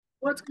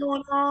What's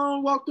going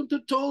on? Welcome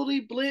to Totally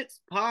Blitz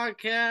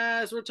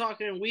Podcast. We're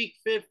talking week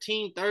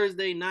 15,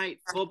 Thursday night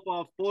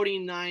football.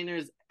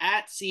 49ers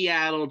at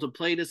Seattle to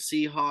play the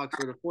Seahawks,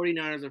 where the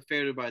 49ers are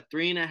favored by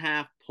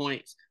 3.5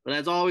 points. But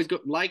as always, go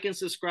like and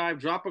subscribe.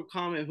 Drop a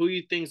comment who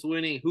you think's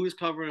winning, who's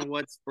covering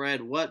what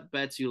spread, what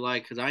bets you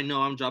like, because I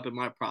know I'm dropping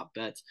my prop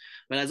bets.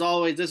 But as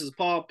always, this is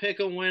Paul Pick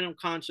a Win. I'm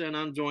Concha, and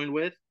I'm joined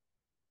with.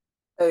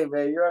 Hey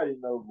man, you already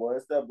know, boy.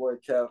 It's that boy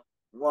Kev.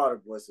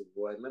 Water boy's a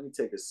boy. Let me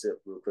take a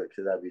sip real quick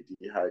because I'd be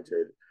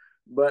dehydrated.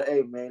 But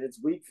hey man,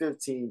 it's week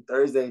 15,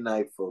 Thursday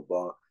night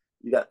football.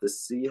 You got the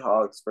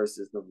Seahawks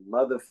versus the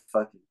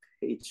motherfucking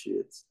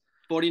Patriots.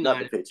 Not the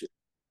 49ers. Patriots,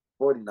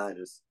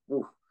 49ers.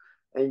 Oof.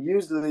 And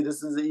usually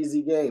this is an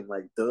easy game.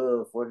 Like,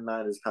 duh,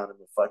 49ers kind of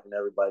been fucking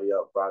everybody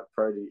up. Brock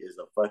Purdy is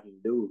a fucking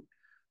dude.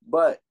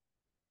 But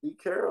Pete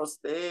Carroll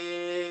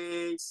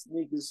stays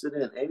sneaking shit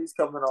in. And he's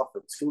coming off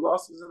of two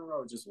losses in a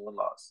row, just one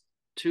loss.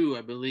 Two,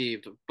 I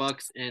believe, the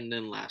Bucks and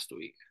then last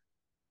week.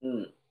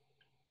 Mm,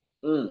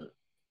 mm.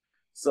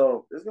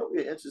 So it's gonna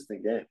be an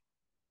interesting game.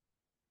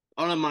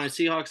 Oh no, my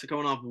Seahawks are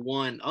coming off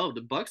one. Oh,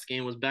 the Bucks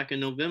game was back in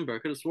November. I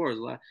could have swore it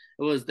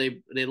was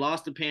they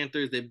lost the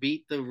Panthers. They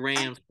beat the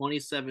Rams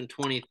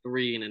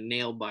 27-23 in a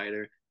nail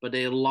biter, but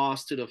they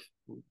lost to the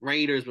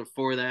Raiders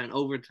before that in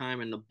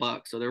overtime and the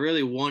Bucks. So they're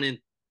really 1-3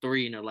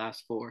 in their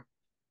last four.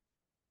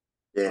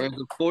 Yeah, Whereas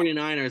the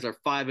 49ers are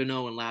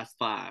 5-0 in last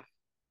five.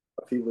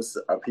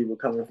 are people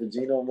coming for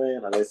Geno,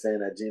 man? Are they saying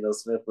that Geno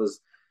Smith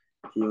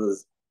he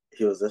was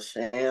he was a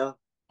sham?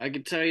 I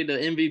can tell you the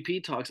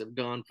MVP talks have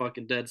gone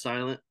fucking dead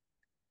silent.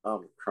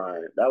 I'm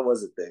crying. That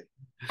was a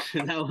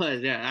thing. That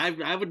was, yeah.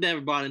 I would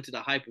never bought into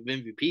the hype of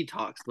MVP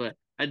talks, but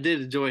I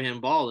did enjoy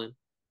him balling.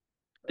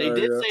 They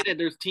did Yeah. say that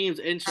there's teams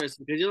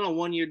interested because he's on a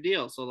 1 year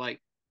deal. So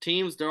like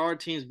there are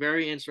teams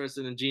very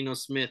interested in Geno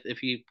Smith if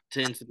he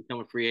tends to become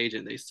a free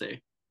agent. They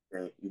say.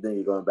 And you think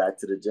you're going back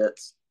to the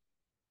Jets?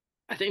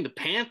 I think the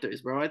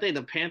Panthers, bro. I think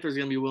the Panthers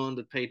gonna be willing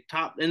to pay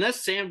top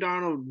unless Sam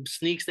Darnold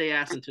sneaks their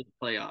ass into the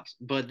playoffs.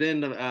 But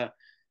then the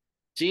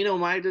Geno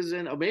might just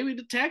in, or maybe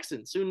the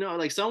Texans. Who knows?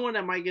 Like someone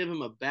that might give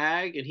him a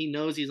bag, and he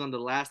knows he's on the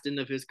last end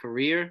of his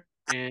career,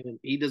 and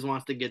he just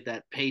wants to get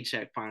that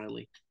paycheck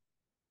finally.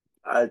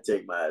 I'd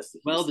take my ass to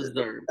Well Houston.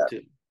 No deserved cap.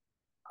 too.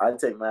 I'd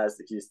take my ass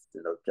to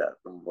Houston. No cap.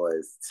 Them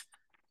boys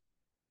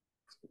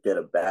get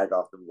a bag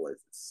off them boys and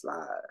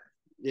slide.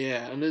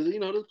 Yeah, and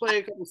just play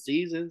a couple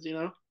seasons.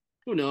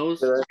 Who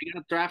knows? Yeah. You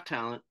got draft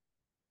talent.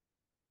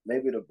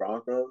 Maybe the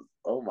Broncos.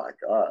 Oh my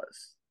gosh.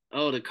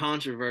 Oh, the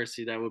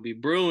controversy that would be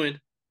brewing.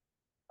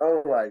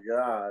 Oh my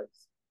gosh.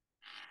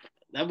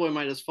 That boy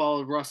might just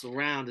follow Russell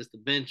around just to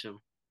bench him.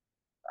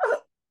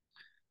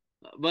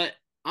 But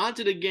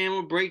onto the game,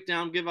 we'll break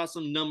down, give out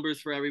some numbers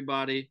for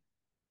everybody.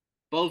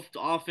 Both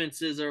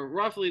offenses are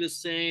roughly the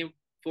same.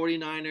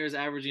 49ers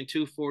averaging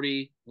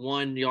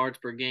 241 yards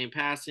per game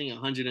passing,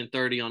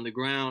 130 on the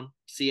ground.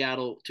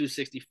 Seattle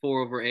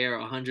 264 over air,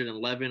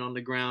 111 on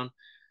the ground.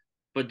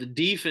 But the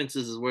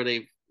defenses is where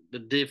the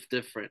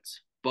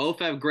difference. Both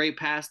have great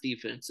pass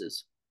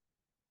defenses.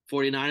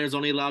 49ers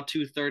only allow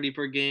 230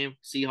 per game,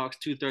 Seahawks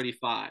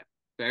 235.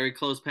 Very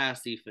close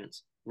pass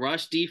defense.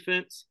 Rush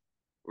defense.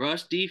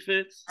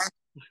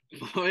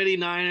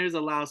 49ers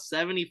allow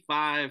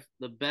 75,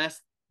 the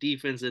best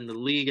defense in the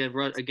league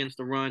against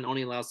the run,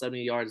 only allows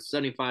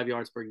 75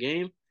 yards per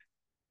game.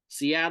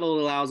 Seattle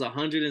allows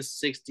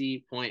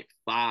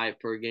 160.5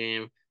 per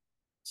game. Well,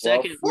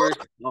 Second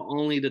worst,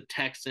 only the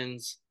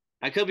Texans.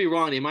 I could be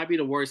wrong. They might be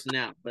the worst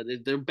now, but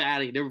they're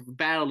battling. They're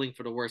battling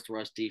for the worst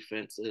rush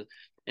defense.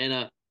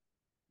 And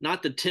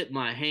not to tip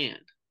my hand,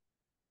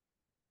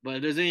 but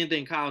if there's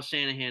anything Kyle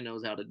Shanahan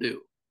knows how to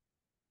do,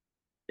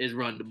 is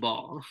run the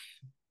ball.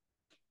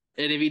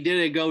 And if he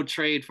didn't go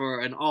trade for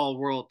an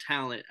all-world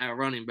talent at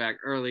running back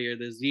earlier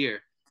this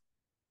year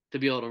to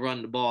be able to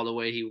run the ball the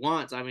way he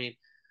wants, I mean,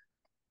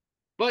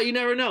 but you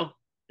never know.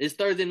 It's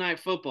Thursday night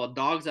football.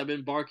 Dogs have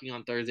been barking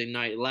on Thursday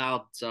night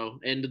loud. So,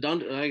 and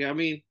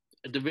a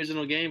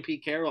divisional game.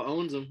 Pete Carroll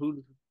owns them.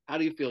 How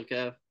do you feel,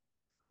 Kev?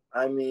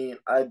 I mean,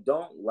 I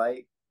don't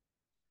like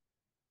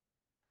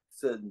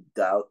to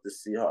doubt the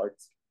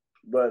Seahawks,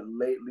 but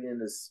lately in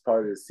this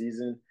part of the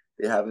season,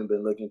 they haven't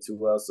been looking too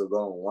well. So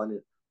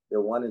going they're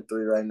 1-3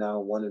 right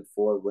now.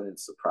 1-4 wouldn't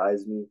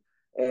surprise me,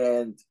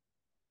 and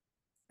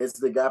it's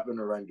the gap in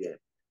the run game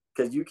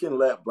because you can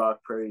let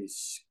Brock Purdy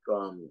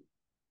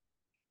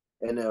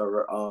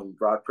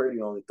Brock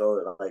Purdy only throw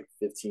it like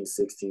 15,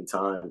 16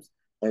 times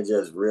and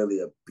just really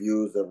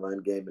abuse the run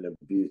game and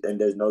abuse. And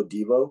there's no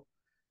Debo.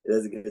 It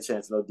doesn't get a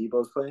chance. No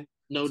Debo's playing.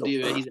 No, So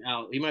Diva, he's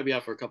out. He might be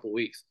out for a couple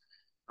weeks.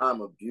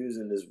 I'm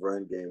abusing this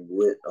run game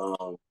with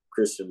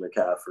Christian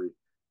McCaffrey.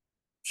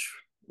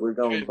 We're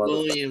going Trent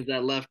motherfucker. Williams,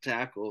 that left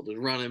tackle, just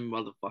running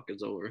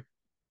motherfuckers over.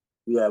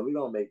 Yeah, we're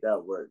gonna make that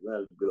work. We're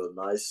gonna build a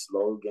nice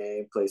slow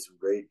game, play some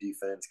great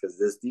defense because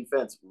this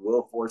defense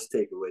will force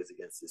takeaways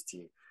against this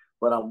team.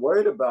 What I'm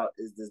worried about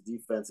is this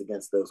defense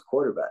against those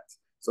quarterbacks.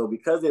 So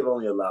because they've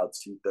only allowed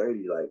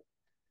 230,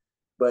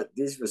 but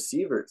these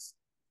receivers,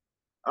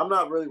 I'm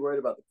not really worried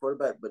about the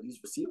quarterback, but these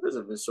receivers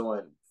have been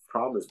showing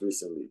promise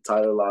recently.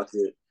 Tyler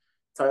Lockett,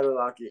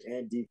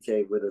 and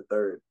DK with a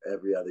third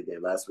every other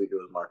game. Last week it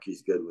was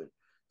Marquise Goodwin.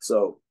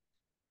 So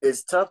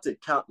it's tough to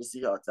count the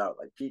Seahawks out.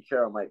 Like Pete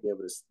Carroll might be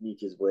able to sneak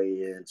his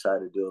way in, try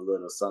to do a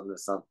little something or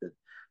something.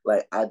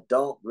 Like I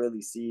don't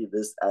really see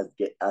this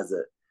as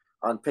a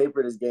on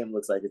paper. This game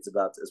looks like it's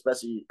about to,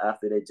 especially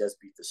after they just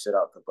beat the shit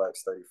out the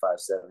Bucks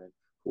 35-7,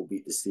 who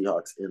beat the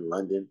Seahawks in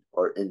London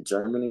or in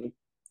Germany.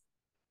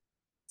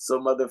 So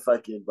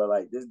motherfucking, but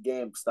like this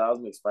game, styles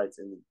makes fights,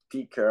 and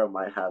Pete Carroll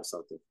might have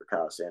something for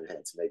Kyle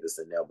Shanahan to make this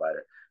a nail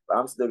biter. But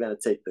I'm still gonna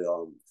take the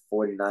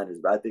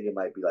 49ers, but I think it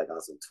might be like on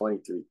some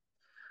 23,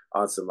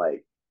 on some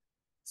like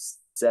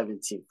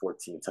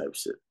 17-14 type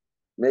shit.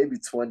 Maybe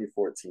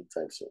 2014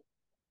 type shit.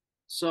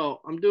 So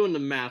I'm doing the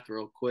math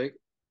real quick.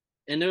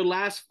 In their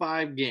last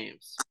 5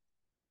 games,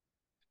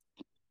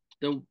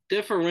 the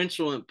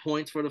differential in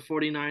points for the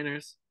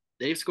 49ers,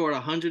 they've scored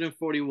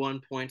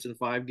 141 points in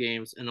 5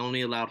 games and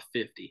only allowed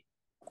 50.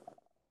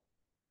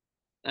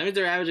 That means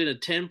they're averaging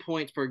 10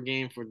 points per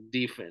game for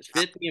defense,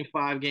 50 in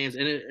 5 games.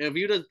 And if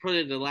you just put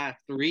it in the last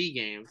 3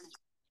 games,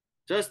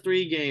 just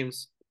 3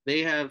 games, they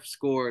have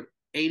scored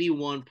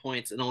 81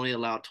 points and only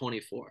allowed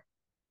 24.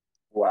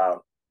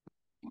 Wow.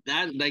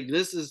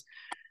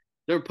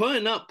 They're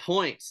putting up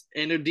points,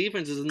 and their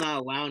defense is not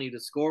allowing you to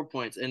score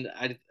points. And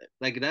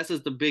that's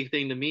just the big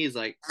thing to me is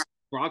like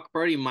Brock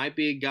Purdy might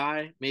be a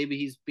guy. Maybe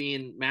he's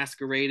being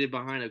masqueraded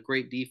behind a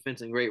great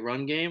defense and great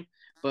run game,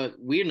 but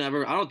I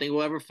don't think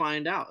we'll ever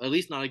find out. At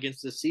least not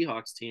against the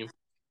Seahawks team.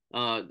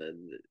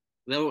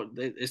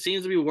 It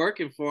seems to be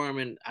working for him,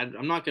 and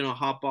I'm not gonna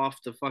hop off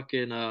the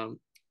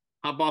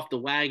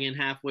wagon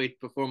halfway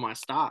before my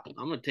stop.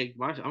 I'm gonna take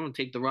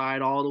the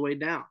ride all the way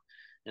down,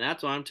 and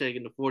that's why I'm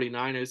taking the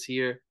 49ers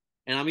here.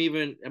 And I'm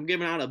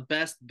giving out a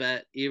best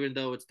bet, even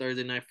though it's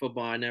Thursday Night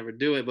Football. I never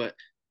do it, but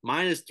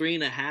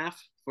 -3.5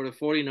 for the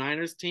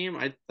 49ers team.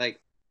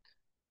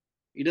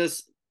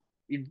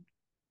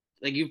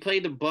 You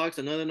played the Bucks,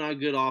 another not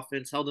good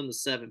offense, held them to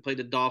 7. Played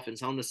the Dolphins,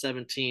 held them to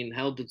 17.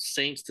 Held the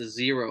Saints to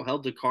 0.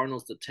 Held the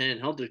Cardinals to 10.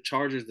 Held the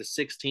Chargers to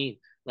 16.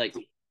 Like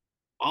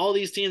all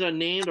these teams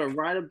are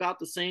right about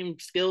the same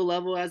skill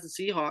level as the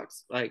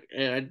Seahawks. Like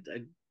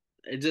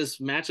it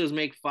just matchups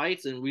make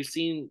fights, and we've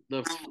seen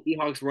the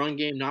Seahawks run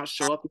game not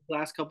show up the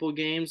last couple of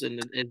games,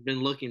 and it's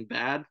been looking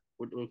bad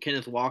with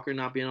Kenneth Walker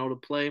not being able to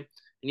play.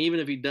 And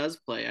even if he does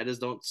play, I just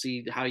don't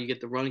see how you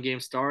get the run game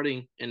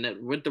starting, and that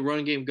with the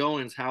run game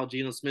going is how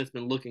Geno Smith's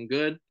been looking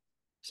good.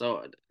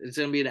 So it's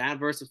going to be an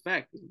adverse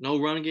effect. No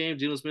run game.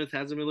 Geno Smith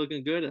hasn't been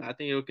looking good. I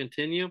think it'll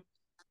continue.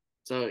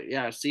 So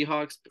yeah,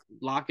 Seahawks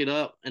lock it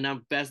up, and now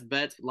best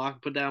bets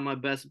put down my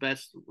best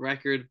bets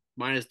record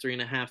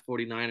 -3.5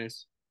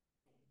 49ers.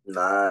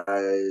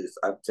 Nice.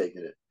 I'm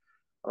taking it.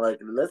 I'm like,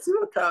 let's see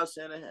what Kyle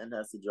Shanahan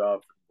has to draw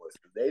up for the boys,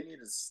 because they need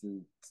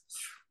to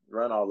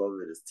run all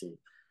over this team.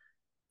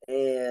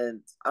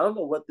 And I don't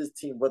know what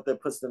that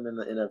puts them in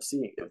the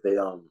NFC if they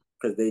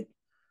because the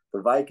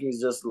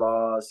Vikings just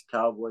lost,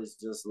 Cowboys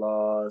just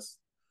lost.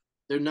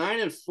 They're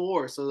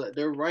 9-4, so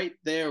they're right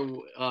there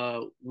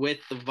with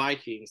the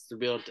Vikings to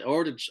be able to,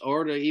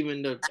 or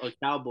even the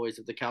Cowboys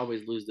if the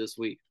Cowboys lose this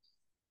week.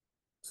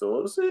 So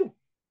we'll see.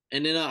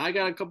 And then I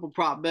got a couple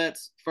prop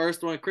bets.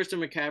 First one, Christian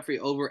McCaffrey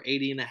over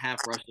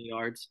 80.5 rushing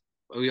yards.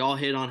 We all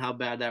hit on how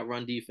bad that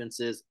run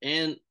defense is.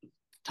 And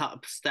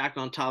stacked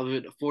on top of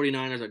it, the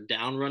 49ers are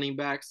down running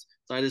backs.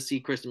 So I just see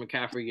Christian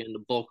McCaffrey getting the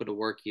bulk of the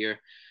work here.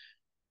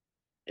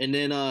 And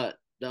then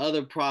the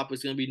other prop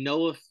is going to be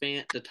Noah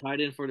Fant, the tight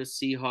end for the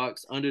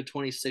Seahawks, under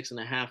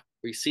 26.5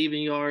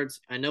 receiving yards.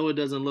 I know it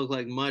doesn't look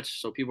like much,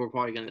 so people are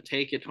probably going to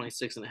take it.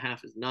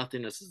 26.5 is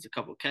nothing. This is a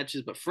couple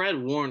catches. But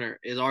Fred Warner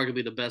is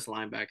arguably the best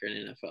linebacker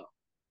in the NFL.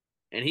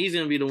 And he's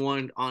going to be the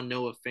one on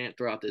Noah Fant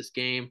throughout this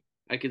game.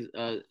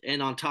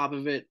 And on top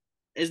of it,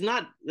 it's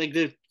not like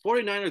the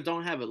 49ers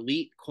don't have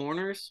elite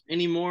corners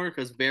anymore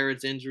because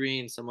Barrett's injury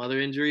and some other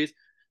injuries.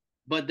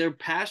 But their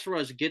pass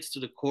rush gets to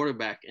the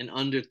quarterback in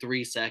under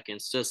 3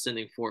 seconds, just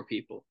sending 4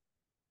 people,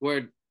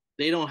 where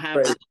they don't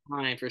have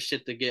time for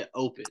shit to get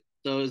open.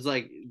 So it's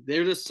like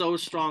they're just so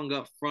strong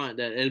up front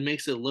that it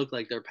makes it look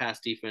like their pass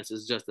defense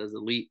is just as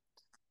elite.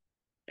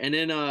 And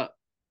then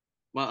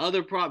my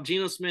other prop,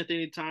 Geno Smith,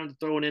 anytime to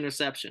throw an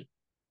interception.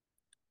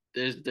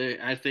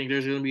 I think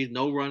there's going to be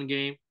no run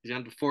game. He's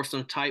going to force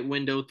some tight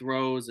window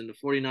throws, and the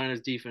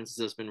 49ers defense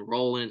has just been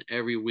rolling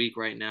every week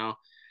right now.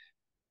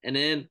 And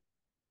then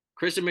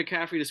Christian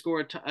McCaffrey to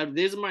score.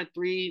 These are my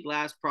 3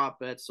 last prop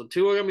bets. So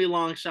 2 are going to be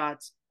long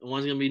shots, and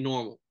 1's going to be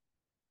normal.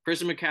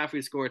 Christian McCaffrey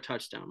to score a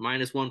touchdown,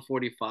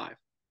 -145.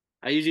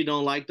 I usually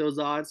don't like those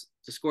odds.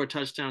 To score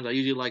touchdowns, I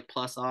usually like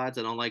plus odds.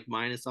 I don't like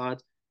minus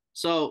odds.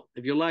 So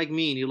if you're like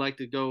me and you like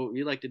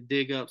to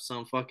dig up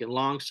some fucking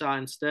long shot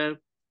instead,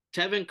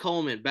 Tevin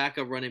Coleman,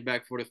 backup running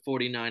back for the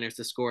 49ers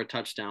to score a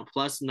touchdown,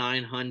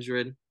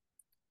 +900.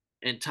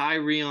 And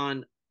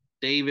Tyrion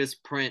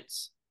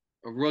Davis-Prince,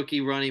 a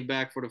rookie running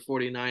back for the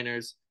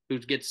 49ers who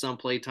gets some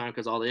play time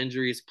because all the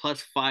injuries,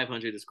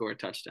 +500 to score a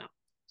touchdown.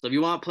 So if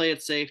you want to play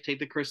it safe, take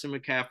the Christian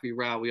McCaffrey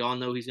route. We all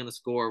know he's going to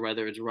score,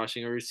 whether it's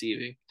rushing or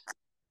receiving.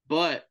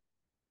 But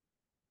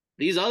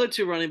These other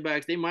two running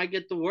backs, they might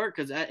get the work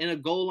because in a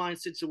goal line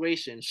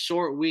situation,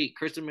 short week,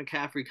 Christian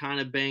McCaffrey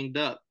kind of banged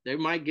up. They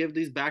might give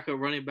these backup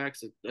running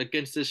backs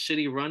against this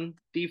shitty run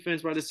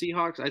defense by the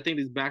Seahawks. I think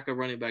these backup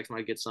running backs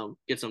might get some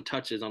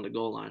touches on the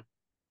goal line.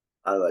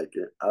 I like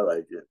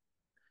it.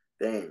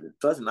 Dang,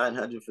 plus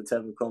 900 for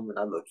Tevin Coleman.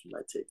 I look, you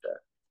might take that.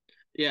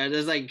 Yeah,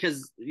 there's like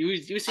because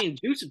you've seen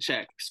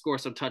Juszczyk score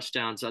some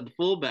touchdowns at the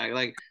fullback.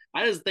 Like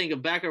I just think a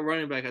backup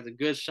running back has a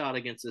good shot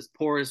against this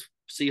porous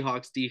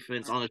Seahawks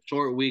defense on a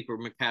short week where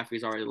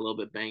McCaffrey's already a little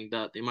bit banged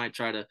up. They might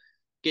try to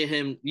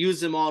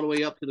use him all the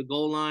way up to the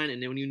goal line,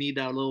 and then when you need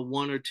that little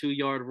 1 or 2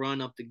 yard run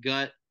up the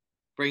gut,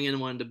 bring in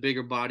one of the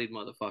bigger bodied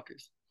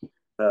motherfuckers.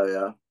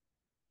 Oh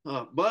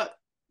yeah. But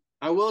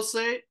I will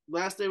say,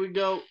 last day we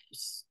go,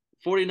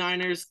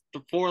 49ers,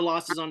 the 4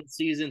 losses on the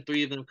season,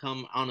 3 of them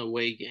come on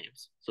away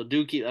games. So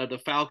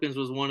the Falcons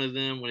was one of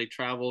them when they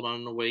traveled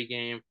on an away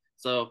game.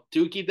 So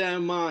do keep that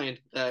in mind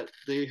that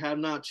they have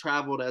not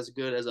traveled as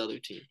good as other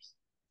teams.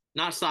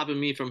 Not stopping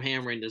me from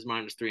hammering this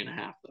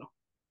 -3.5 though.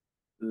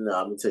 No,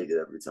 I'm gonna take it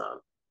every time.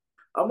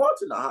 I'm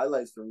watching the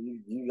highlights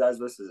from you guys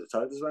versus the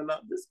Chargers right now.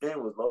 This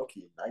game was low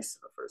key nice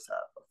in the first half.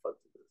 I fucked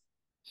with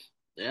this.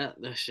 Yeah,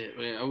 that shit,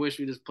 man. I wish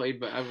we just played,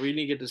 but we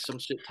need to get some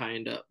shit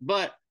tightened up.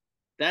 But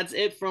that's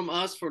it from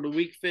us for the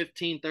Week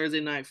 15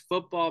 Thursday Night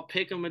Football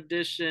Pick'em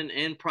edition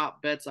and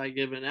prop bets I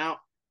given out.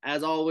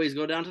 As always,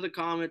 go down to the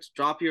comments,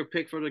 drop your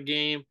pick for the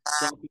game,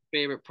 drop your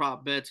favorite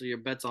prop bets or your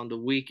bets on the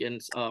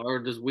weekends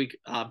or this week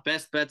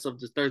best bets of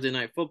this Thursday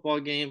Night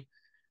Football game.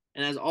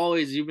 And as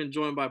always, you've been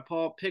joined by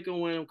Paul Pick'em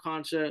William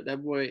Concha,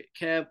 that boy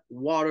Kev,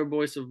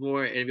 Waterboy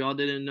Savoy. And if y'all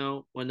didn't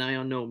know, well now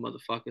y'all know,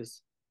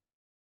 motherfuckers.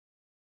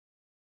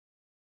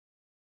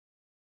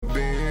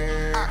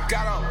 I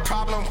got a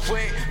problem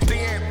with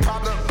being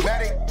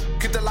problematic.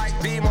 Get the light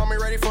beam on me,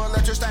 ready for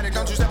electrostatic.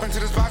 Don't you step into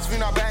this box if you're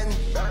not batting.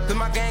 Then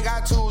my gang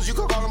got tools, you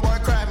can call them boy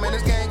crap. Man,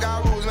 this gang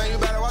got rules, man, you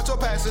better watch your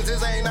passes,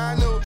 this ain't not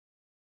new.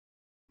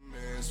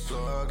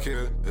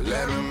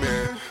 Let them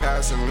in,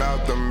 passing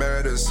out the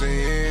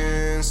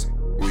medicines.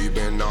 We've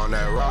been on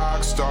that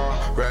rock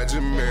star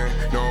regimen,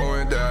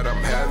 knowing that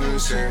I'm heaven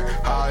sent,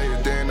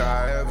 higher than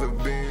I ever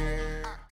been.